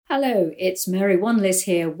Hello, it's Mary Wanless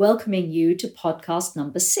here, welcoming you to podcast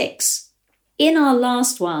number 6. In our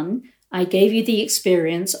last one, I gave you the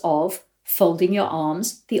experience of folding your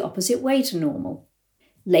arms the opposite way to normal,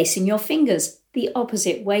 lacing your fingers the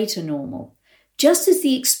opposite way to normal, just as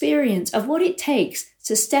the experience of what it takes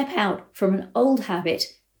to step out from an old habit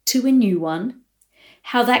to a new one,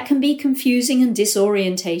 how that can be confusing and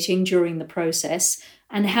disorientating during the process,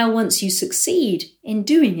 and how once you succeed in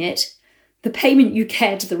doing it, the payment you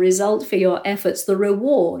get, the result for your efforts, the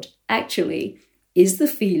reward, actually, is the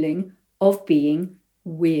feeling of being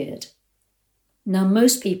weird. Now,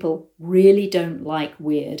 most people really don't like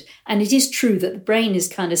weird, and it is true that the brain is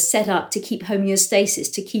kind of set up to keep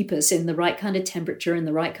homeostasis, to keep us in the right kind of temperature, in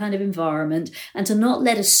the right kind of environment, and to not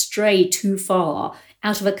let us stray too far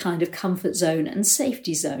out of a kind of comfort zone and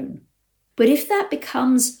safety zone. But if that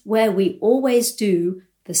becomes where we always do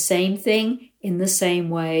the same thing in the same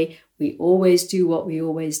way, we always do what we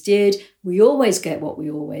always did, we always get what we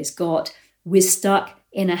always got, we're stuck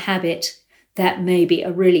in a habit that may be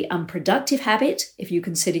a really unproductive habit if you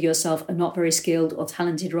consider yourself a not very skilled or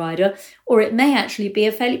talented rider, or it may actually be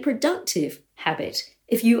a fairly productive habit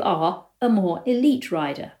if you are a more elite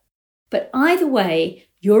rider. But either way,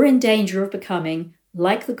 you're in danger of becoming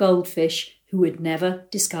like the goldfish who would never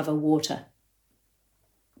discover water.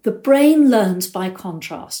 The brain learns by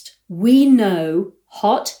contrast. We know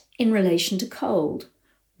hot in relation to cold,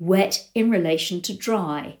 wet in relation to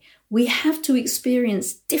dry. We have to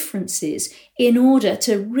experience differences in order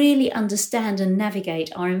to really understand and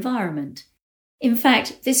navigate our environment. In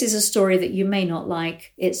fact, this is a story that you may not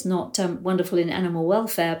like. It's not wonderful in animal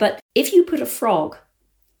welfare, but if you put a frog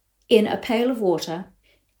in a pail of water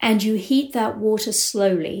and you heat that water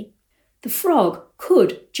slowly, the frog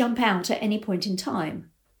could jump out at any point in time.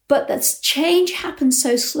 But that change happens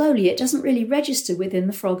so slowly, it doesn't really register within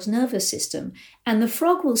the frog's nervous system. And the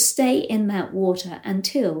frog will stay in that water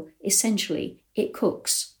until, essentially, it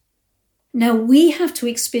cooks. Now, we have to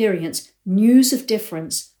experience news of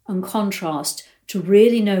difference and contrast to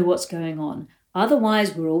really know what's going on.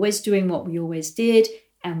 Otherwise, we're always doing what we always did,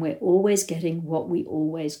 and we're always getting what we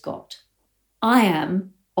always got. I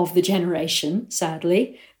am of the generation,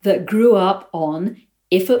 sadly, that grew up on,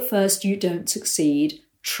 if at first you don't succeed,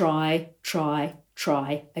 try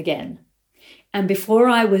again. And before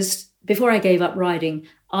I gave up riding,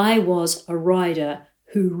 I was a rider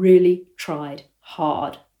who really tried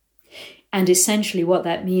hard. And essentially what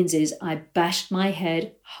that means is I bashed my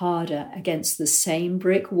head harder against the same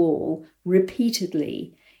brick wall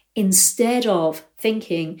repeatedly, instead of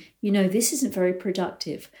thinking, this isn't very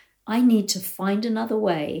productive. I need to find another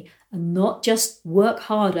way and not just work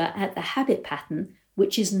harder at the habit pattern,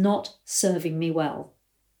 which is not serving me well.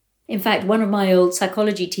 In fact, one of my old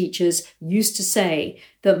psychology teachers used to say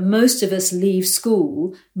that most of us leave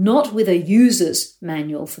school not with a user's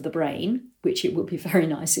manual for the brain, which it would be very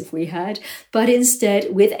nice if we had, but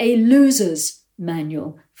instead with a loser's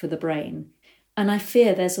manual for the brain. And I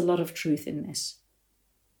fear there's a lot of truth in this.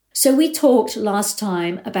 So we talked last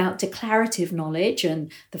time about declarative knowledge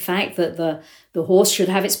and the fact that the horse should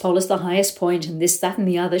have its poll as the highest point and this, that and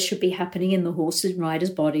the other should be happening in the horse and rider's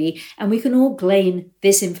body. And we can all glean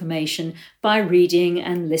this information by reading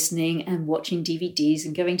and listening and watching DVDs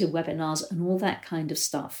and going to webinars and all that kind of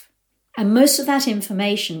stuff. And most of that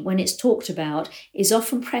information, when it's talked about, is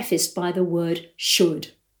often prefaced by the word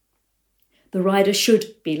should. The rider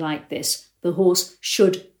should be like this. The horse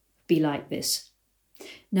should be like this.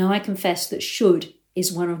 Now, I confess that should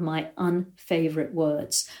is one of my unfavourite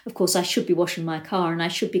words. Of course, I should be washing my car and I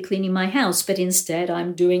should be cleaning my house, but instead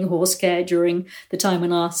I'm doing horse care during the time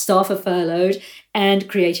when our staff are furloughed and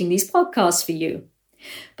creating these podcasts for you.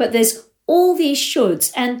 But there's all these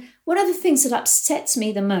shoulds, and one of the things that upsets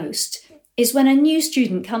me the most is when a new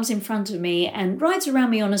student comes in front of me and rides around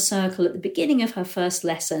me on a circle at the beginning of her first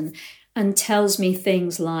lesson and tells me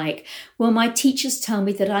things like, well, my teachers tell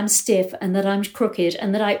me that I'm stiff and that I'm crooked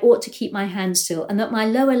and that I ought to keep my hands still and that my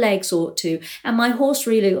lower legs ought to, and my horse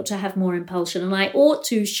really ought to have more impulsion and I ought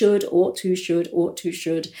to, should.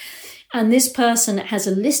 And this person has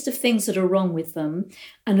a list of things that are wrong with them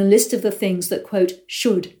and a list of the things that, quote,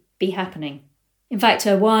 should be happening. In fact,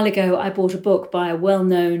 a while ago, I bought a book by a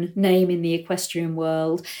well-known name in the equestrian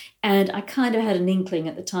world, and I kind of had an inkling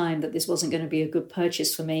at the time that this wasn't going to be a good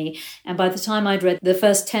purchase for me. And by the time I'd read the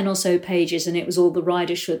first 10 or so pages, and it was all the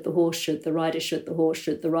rider should, the horse should, the rider should, the horse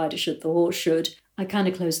should, the rider should, the horse should, I kind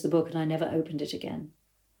of closed the book and I never opened it again.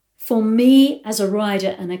 For me, as a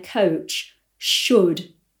rider and a coach,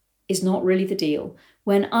 should is not really the deal.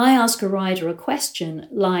 When I ask a rider a question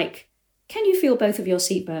like, can you feel both of your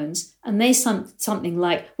seat bones? And they something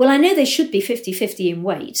like, well, I know they should be 50-50 in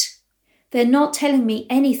weight. They're not telling me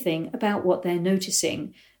anything about what they're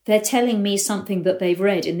noticing. They're telling me something that they've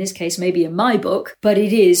read, in this case, maybe in my book, but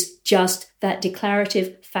it is just that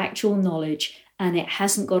declarative, factual knowledge, and it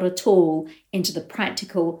hasn't got at all into the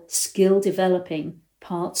practical, skill-developing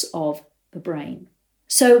parts of the brain.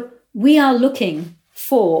 So we are looking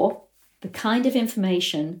for the kind of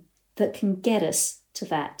information that can get us to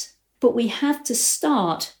that. But we have to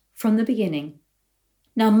start from the beginning.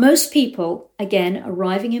 Now, most people, again,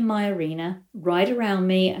 arriving in my arena, ride around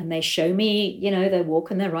me and they show me, their walk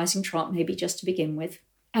and their rising trot, maybe just to begin with.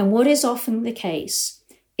 And what is often the case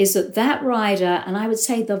is that rider, and I would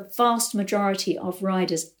say the vast majority of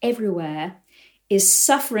riders everywhere, is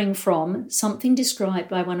suffering from something described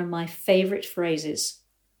by one of my favorite phrases.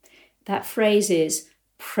 That phrase is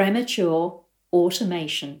premature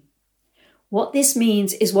automation. What this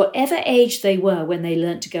means is whatever age they were when they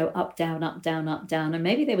learned to go up, down, up, down, up, down, and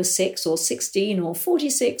maybe they were 6 or 16 or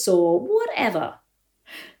 46 or whatever,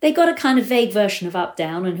 they got a kind of vague version of up,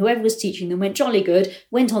 down, and whoever was teaching them went jolly good,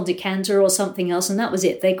 went on to canter or something else, and that was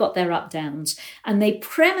it. They got their up, downs. And they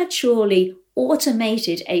prematurely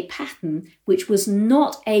automated a pattern which was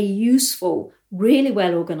not a useful, really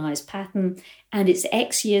well-organized pattern, and it's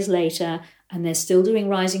X years later, and they're still doing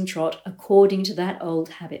rising trot according to that old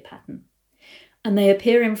habit pattern. And they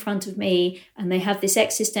appear in front of me and they have this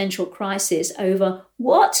existential crisis over,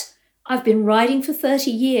 what? I've been riding for 30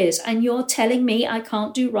 years and you're telling me I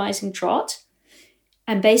can't do rising trot?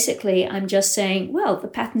 And basically I'm just saying, well, the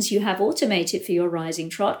patterns you have automated for your rising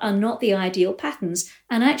trot are not the ideal patterns.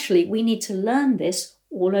 And actually we need to learn this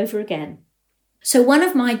all over again. So one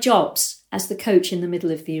of my jobs as the coach in the middle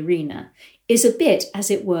of the arena is a bit, as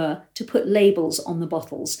it were, to put labels on the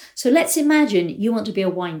bottles. So let's imagine you want to be a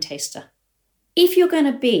wine taster. If you're going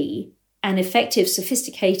to be an effective,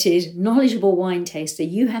 sophisticated, knowledgeable wine taster,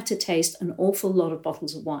 you have to taste an awful lot of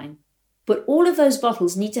bottles of wine. But all of those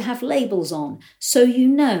bottles need to have labels on, so you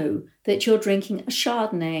know that you're drinking a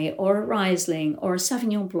Chardonnay or a Riesling or a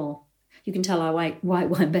Sauvignon Blanc. You can tell I like white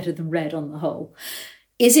wine better than red on the whole.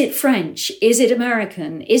 Is it French? Is it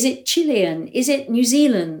American? Is it Chilean? Is it New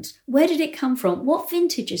Zealand? Where did it come from? What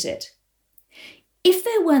vintage is it? If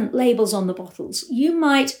there weren't labels on the bottles, you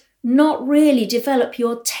might not really develop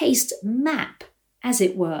your taste map, as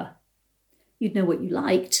it were. You'd know what you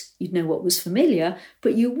liked, you'd know what was familiar,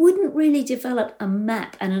 but you wouldn't really develop a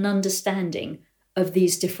map and an understanding of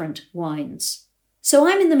these different wines. So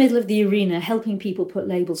I'm in the middle of the arena helping people put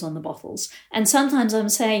labels on the bottles. And sometimes I'm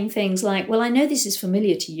saying things like, well, I know this is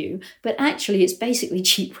familiar to you, but actually it's basically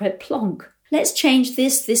cheap red plonk. Let's change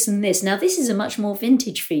this, this and this. Now this is a much more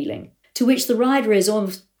vintage feeling, to which the rider is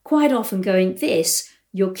quite often going, this,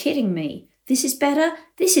 you're kidding me. This is better.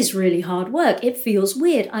 This is really hard work. It feels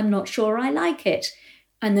weird. I'm not sure I like it.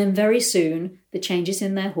 And then very soon, the changes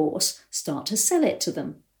in their horse start to sell it to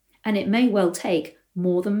them. And it may well take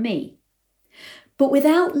more than me. But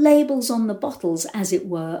without labels on the bottles, as it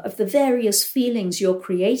were, of the various feelings you're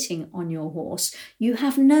creating on your horse, you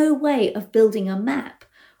have no way of building a map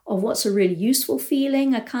of what's a really useful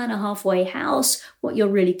feeling, a kind of halfway house, what you're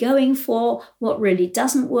really going for, what really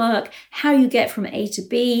doesn't work, how you get from A to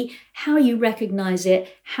B, how you recognize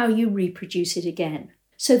it, how you reproduce it again.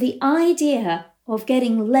 So the idea of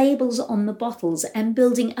getting labels on the bottles and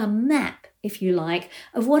building a map, if you like,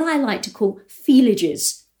 of what I like to call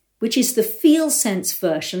feelages, which is the feel sense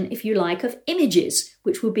version, if you like, of images,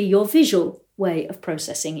 which will be your visual way of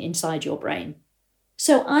processing inside your brain.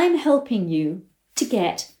 So I'm helping you to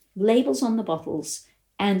get labels on the bottles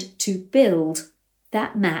and to build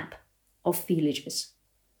that map of feelages.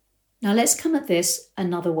 Now let's come at this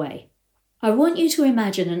another way. I want you to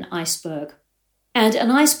imagine an iceberg. And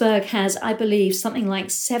an iceberg has, I believe, something like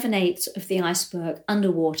 7/8 of the iceberg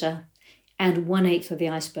underwater and 1/8 of the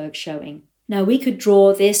iceberg showing. Now we could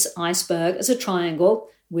draw this iceberg as a triangle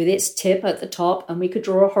with its tip at the top, and we could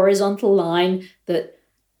draw a horizontal line that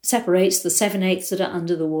separates the 7/8 that are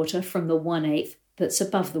under the water from the 1/8 that's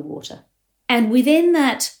above the water. And within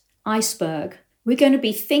that iceberg, we're going to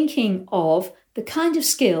be thinking of the kind of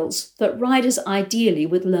skills that riders ideally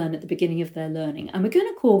would learn at the beginning of their learning. And we're going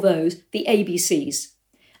to call those the ABCs.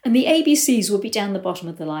 And the ABCs will be down the bottom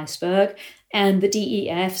of the iceberg, and the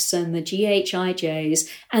DEFs and the GHIJs.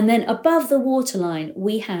 And then above the waterline,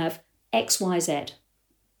 we have XYZ.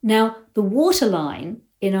 Now, the waterline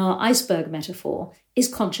in our iceberg metaphor is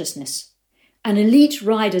consciousness. An elite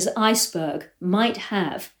rider's iceberg might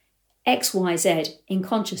have XYZ in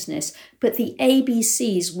consciousness, but the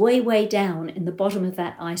ABCs way down in the bottom of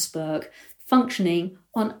that iceberg functioning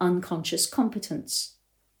on unconscious competence.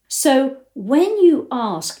 So when you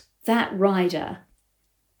ask that rider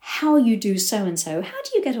how you do so-and-so, how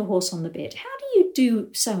do you get a horse on the bit? How do you do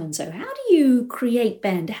so-and-so? How do you create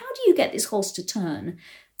bend? How do you get this horse to turn?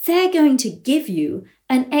 They're going to give you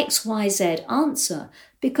an XYZ answer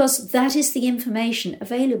because that is the information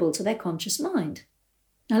available to their conscious mind.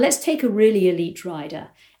 Now let's take a really elite rider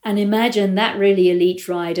and imagine that really elite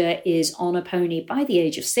rider is on a pony by the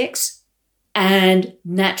age of 6 and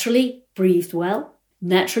naturally breathed well,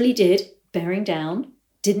 naturally did bearing down,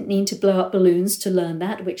 didn't need to blow up balloons to learn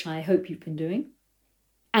that, which I hope you've been doing.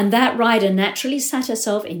 And that rider naturally sat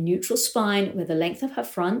herself in neutral spine where the length of her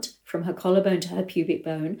front, from her collarbone to her pubic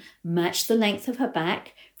bone, matched the length of her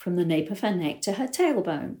back, from the nape of her neck to her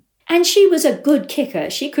tailbone. And she was a good kicker.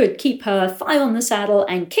 She could keep her thigh on the saddle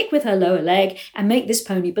and kick with her lower leg and make this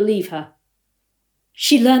pony believe her.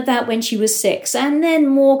 She learnt that when she was 6, and then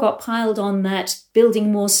more got piled on that, building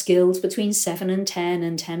more skills between 7 and 10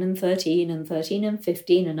 and 10 and 13 and 13 and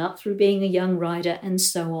 15 and up through being a young rider and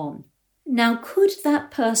so on. Now, could that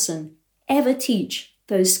person ever teach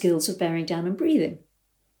those skills of bearing down and breathing?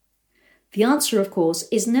 The answer, of course,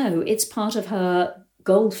 is no. It's part of her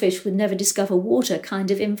goldfish would never discover water kind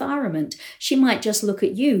of environment. She might just look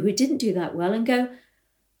at you who didn't do that well and go,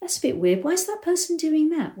 that's a bit weird. Why is that person doing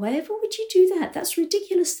that? Why ever would you do that? That's a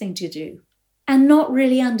ridiculous thing to do. And not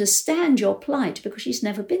really understand your plight because she's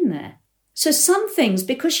never been there. So some things,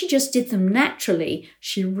 because she just did them naturally,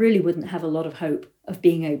 she really wouldn't have a lot of hope of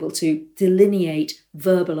being able to delineate,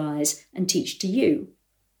 verbalize, and teach to you.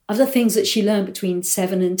 Other things that she learned between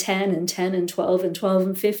 7 and 10 and 10 and 12 and 12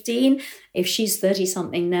 and 15, if she's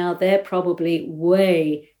 30-something now, they're probably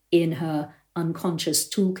way in her unconscious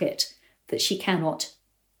toolkit that she cannot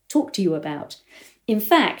talk to you about. In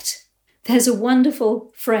fact, there's a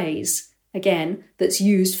wonderful phrase, again, that's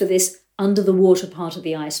used for this under the water part of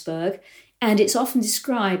the iceberg, and it's often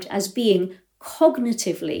described as being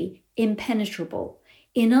cognitively impenetrable.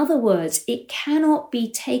 In other words, it cannot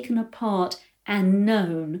be taken apart and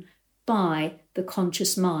known by the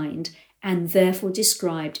conscious mind and therefore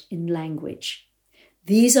described in language.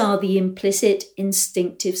 These are the implicit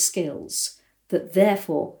instinctive skills that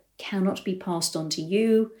therefore cannot be passed on to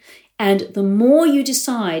you. And the more you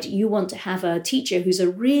decide you want to have a teacher who's a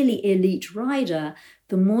really elite rider,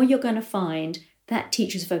 the more you're going to find that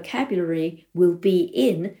teacher's vocabulary will be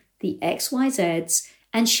in the XYZs,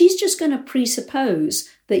 and she's just going to presuppose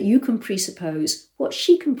that you can presuppose what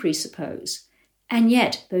she can presuppose. And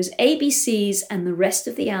yet those ABCs and the rest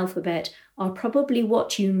of the alphabet are probably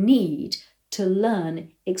what you need to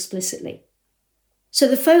learn explicitly. So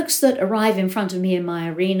the folks that arrive in front of me in my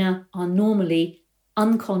arena are normally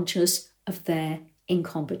unconscious of their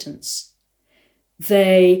incompetence.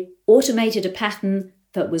 They automated a pattern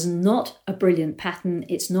that was not a brilliant pattern.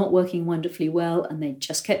 It's not working wonderfully well, and they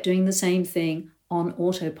just kept doing the same thing on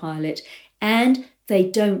autopilot. And they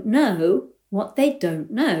don't know what they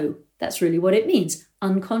don't know. That's really what it means.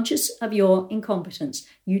 Unconscious of your incompetence.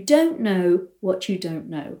 You don't know what you don't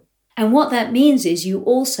know. And what that means is you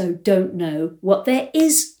also don't know what there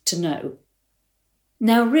is to know.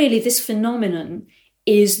 Now, really, this phenomenon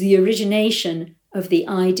is the origination of the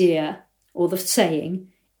idea or the saying,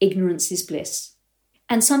 ignorance is bliss.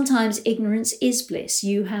 And sometimes ignorance is bliss.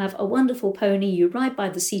 You have a wonderful pony, you ride by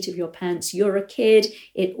the seat of your pants, you're a kid,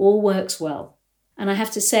 it all works well. And I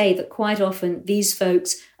have to say that quite often these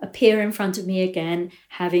folks appear in front of me again,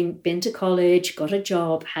 having been to college, got a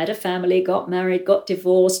job, had a family, got married, got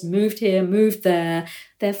divorced, moved here, moved there.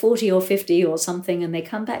 They're 40 or 50 or something, and they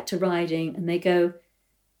come back to riding and they go,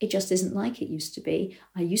 it just isn't like it used to be.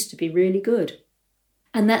 I used to be really good.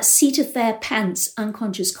 And that seat of their pants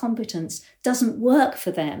unconscious competence doesn't work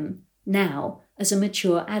for them now as a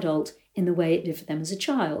mature adult in the way it did for them as a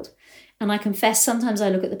child. And I confess, sometimes I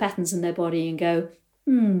look at the patterns in their body and go,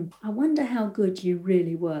 I wonder how good you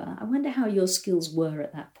really were. I wonder how your skills were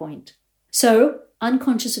at that point. So,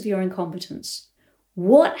 unconscious of your incompetence.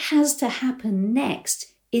 What has to happen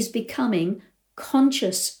next is becoming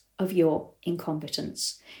conscious of your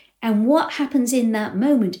incompetence. And what happens in that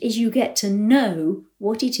moment is you get to know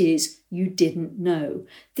what it is you didn't know.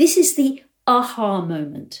 This is the aha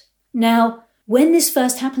moment. Now, when this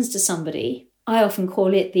first happens to somebody, I often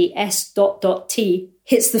call it the S.T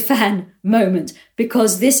hits the fan moment,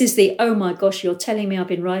 because this is the, oh my gosh, you're telling me I've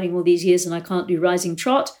been riding all these years and I can't do rising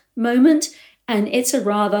trot moment. And it's a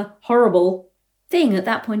rather horrible thing at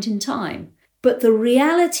that point in time. But the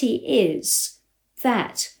reality is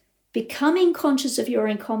that becoming conscious of your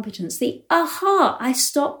incompetence, the aha, I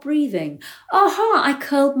stopped breathing. Aha, I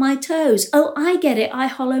curled my toes. Oh, I get it, I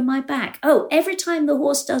hollow my back. Oh, every time the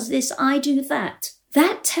horse does this, I do that.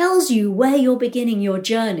 That tells you where you're beginning your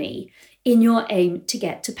journey in your aim to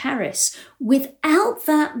get to Paris. Without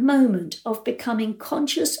that moment of becoming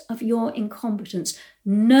conscious of your incompetence,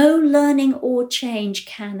 no learning or change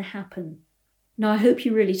can happen. Now, I hope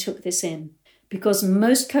you really took this in, because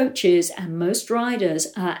most coaches and most riders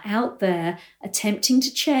are out there attempting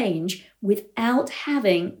to change without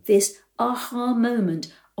having this aha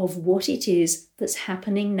moment of what it is that's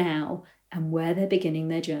happening now and where they're beginning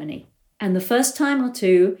their journey. And the first time or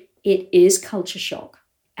two, it is culture shock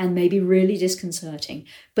and maybe really disconcerting,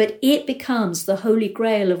 but it becomes the holy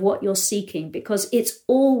grail of what you're seeking, because it's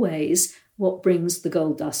always what brings the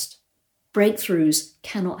gold dust. Breakthroughs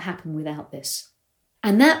cannot happen without this.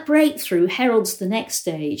 And that breakthrough heralds the next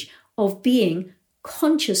stage of being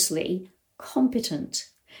consciously competent.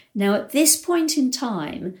 Now, at this point in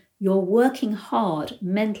time, you're working hard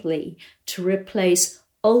mentally to replace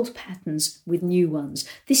old patterns with new ones.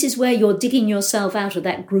 This is where you're digging yourself out of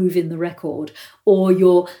that groove in the record, or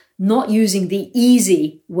you're not using the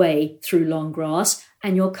easy way through long grass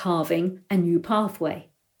and you're carving a new pathway.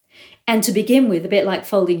 And to begin with, a bit like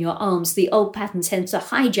folding your arms, the old pattern tends to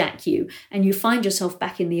hijack you and you find yourself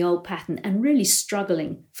back in the old pattern and really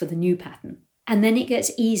struggling for the new pattern. And then it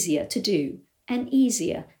gets easier to do, and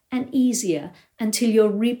easier until you're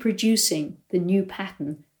reproducing the new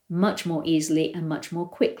pattern much more easily and much more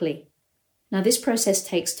quickly. Now, this process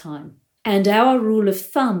takes time. And our rule of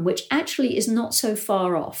thumb, which actually is not so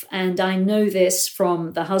far off, and I know this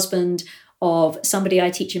from the husband of somebody I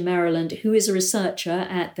teach in Maryland who is a researcher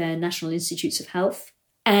at their National Institutes of Health,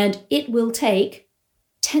 and it will take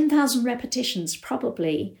 10,000 repetitions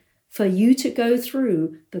probably for you to go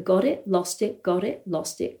through the got it, lost it, got it,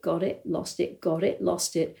 lost it, got it, lost it, got it,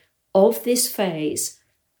 lost it of this phase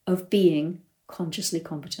of being consciously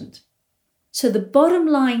competent. So the bottom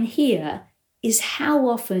line here is how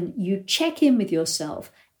often you check in with yourself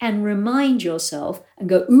and remind yourself and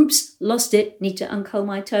go, oops, lost it, need to uncurl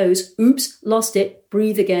my toes, oops, lost it,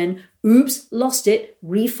 breathe again, oops, lost it,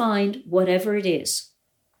 refind whatever it is.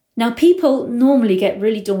 Now, people normally get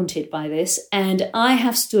really daunted by this, and I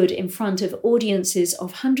have stood in front of audiences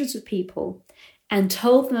of hundreds of people and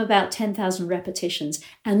told them about 10,000 repetitions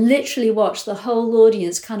and literally watched the whole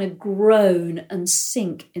audience kind of groan and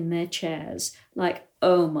sink in their chairs like,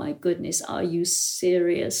 oh my goodness, are you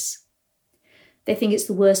serious? They think it's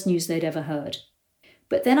the worst news they'd ever heard.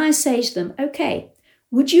 But then I say to them, okay,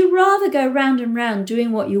 would you rather go round and round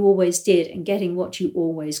doing what you always did and getting what you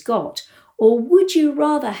always got? Or would you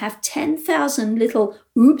rather have 10,000 little,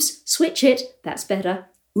 oops, switch it, that's better.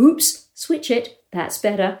 Oops, switch it, that's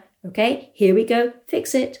better. Okay, here we go,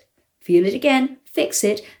 fix it. Feel it again, fix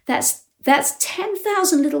it. That's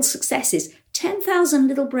 10,000 little successes, 10,000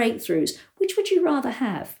 little breakthroughs. Which would you rather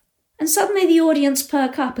have? And suddenly the audience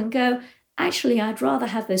perk up and go, actually, I'd rather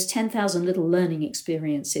have those 10,000 little learning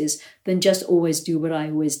experiences than just always do what I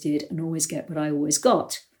always did and always get what I always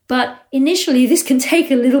got. But initially, this can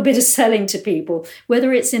take a little bit of selling to people,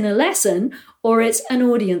 whether it's in a lesson or it's an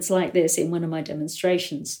audience like this in one of my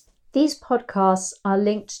demonstrations. These podcasts are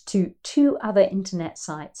linked to 2 other internet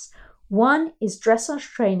sites. One is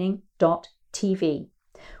dressagetraining.tv,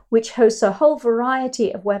 which hosts a whole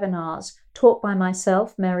variety of webinars taught by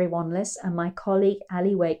myself, Mary Wanless, and my colleague,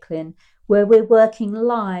 Ali Wakelin, where we're working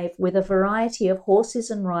live with a variety of horses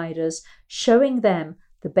and riders, showing them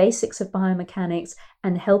the basics of biomechanics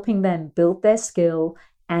and helping them build their skill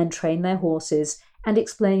and train their horses, and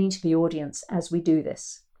explaining to the audience as we do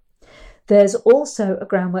this. There's also a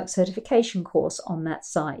groundwork certification course on that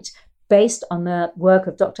site based on the work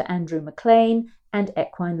of Dr. Andrew McLean and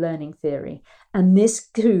equine learning theory. And this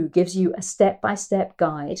too gives you a step-by-step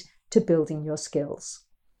guide to building your skills.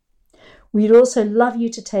 We'd also love you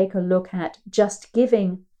to take a look at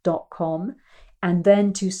justgiving.com and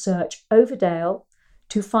then to search Overdale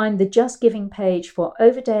to find the Just Giving page for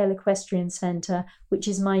Overdale Equestrian Centre, which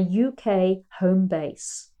is my UK home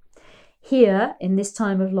base. Here, in this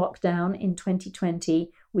time of lockdown in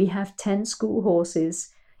 2020, we have 10 school horses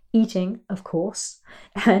eating, of course,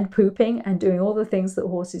 and pooping and doing all the things that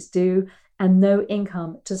horses do, and no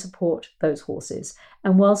income to support those horses.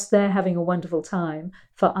 And whilst they're having a wonderful time,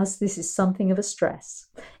 for us, this is something of a stress.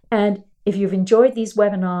 And if you've enjoyed these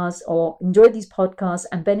webinars or enjoyed these podcasts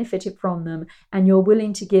and benefited from them, and you're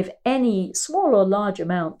willing to give any small or large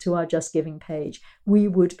amount to our Just Giving page, we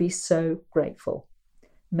would be so grateful.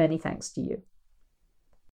 Many thanks to you.